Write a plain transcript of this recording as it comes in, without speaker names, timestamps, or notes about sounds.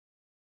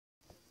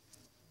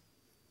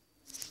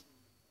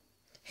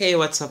Hey,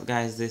 what's up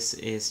guys, this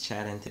is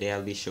Chad and today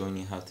I'll be showing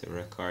you how to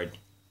record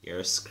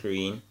your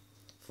screen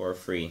for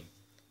free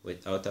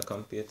without a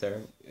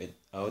computer,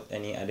 without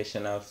any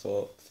additional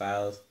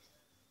files.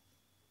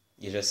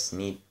 You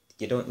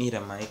don't need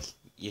a mic,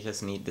 you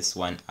just need this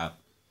one app.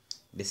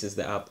 This is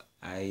the app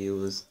I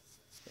use.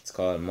 It's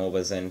called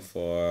Mobizen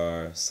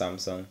for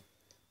Samsung.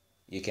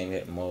 You can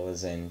get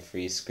Mobizen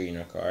free screen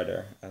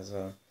recorder as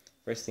well.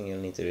 First thing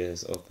you'll need to do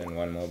is open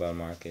One Mobile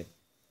Market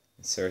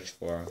and search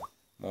for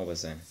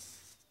Mobizen. Mobizen.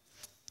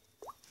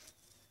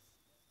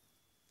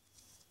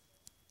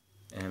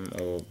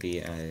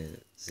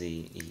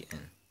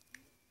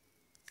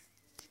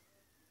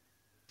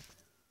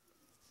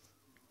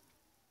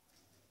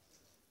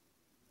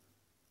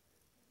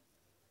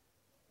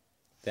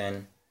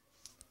 Then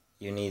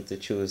you need to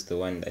choose the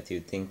one that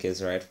you think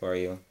is right for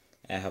you.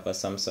 I have a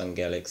Samsung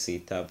Galaxy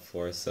Tab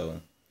 4,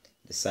 so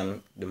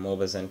the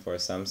Mobizen for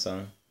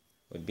Samsung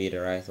would be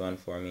the right one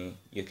for me.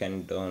 You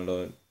can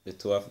download the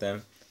two of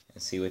them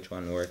and see which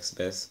one works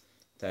best.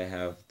 I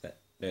have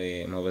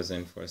the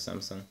Mobizen for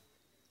Samsung.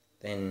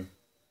 Then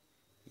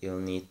you'll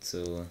need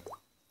to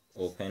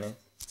open it.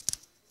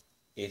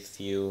 If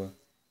you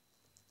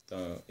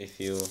don't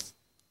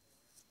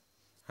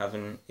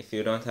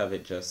have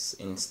it, just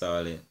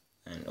install it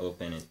and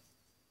open it.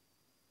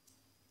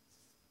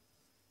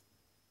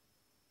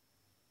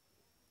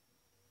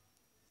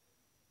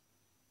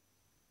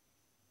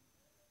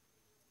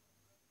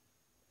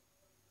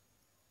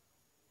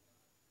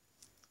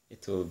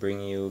 It will bring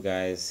you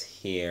guys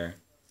here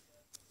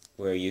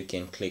where you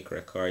can click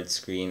record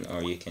screen,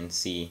 or you can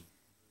see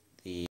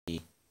the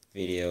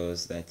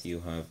videos that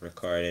you have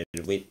recorded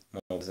with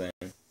Mobizen.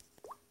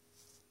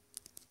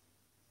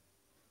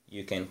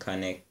 You can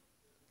connect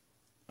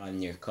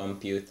on your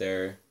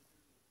computer.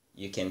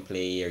 You can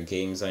play your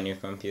games on your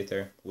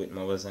computer with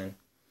Mobizen.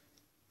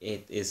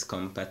 It is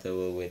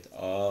compatible with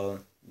all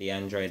the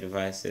Android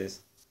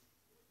devices.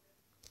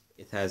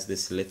 It has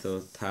this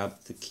little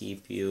tab to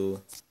keep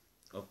you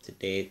up to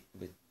date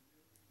with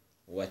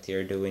what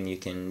you're doing. You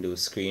can do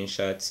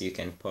screenshots, you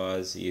can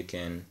pause, you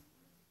can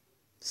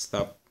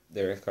stop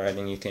the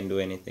recording, you can do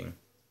anything.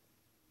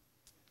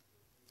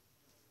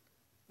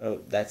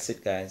 Oh, that's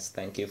it guys.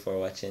 Thank you for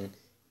watching.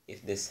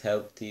 If this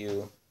helped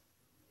you,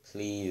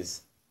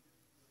 please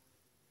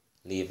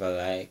leave a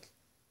like,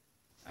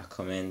 a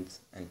comment,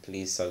 and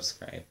please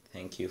subscribe.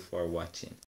 Thank you for watching.